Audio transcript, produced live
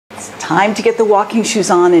Time to get the walking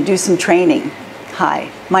shoes on and do some training.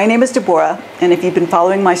 Hi, my name is Deborah, and if you've been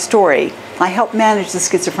following my story, I help manage the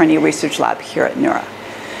Schizophrenia Research Lab here at NeuRA.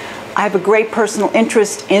 I have a great personal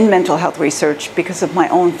interest in mental health research because of my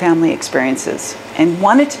own family experiences, and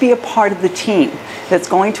wanted to be a part of the team that's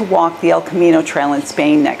going to walk the El Camino Trail in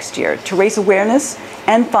Spain next year to raise awareness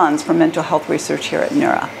and funds for mental health research here at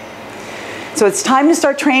NeuRA. So it's time to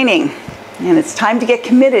start training, and it's time to get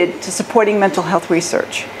committed to supporting mental health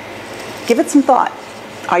research. Give it some thought.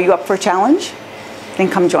 Are you up for a challenge? Then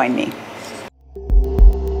come join me.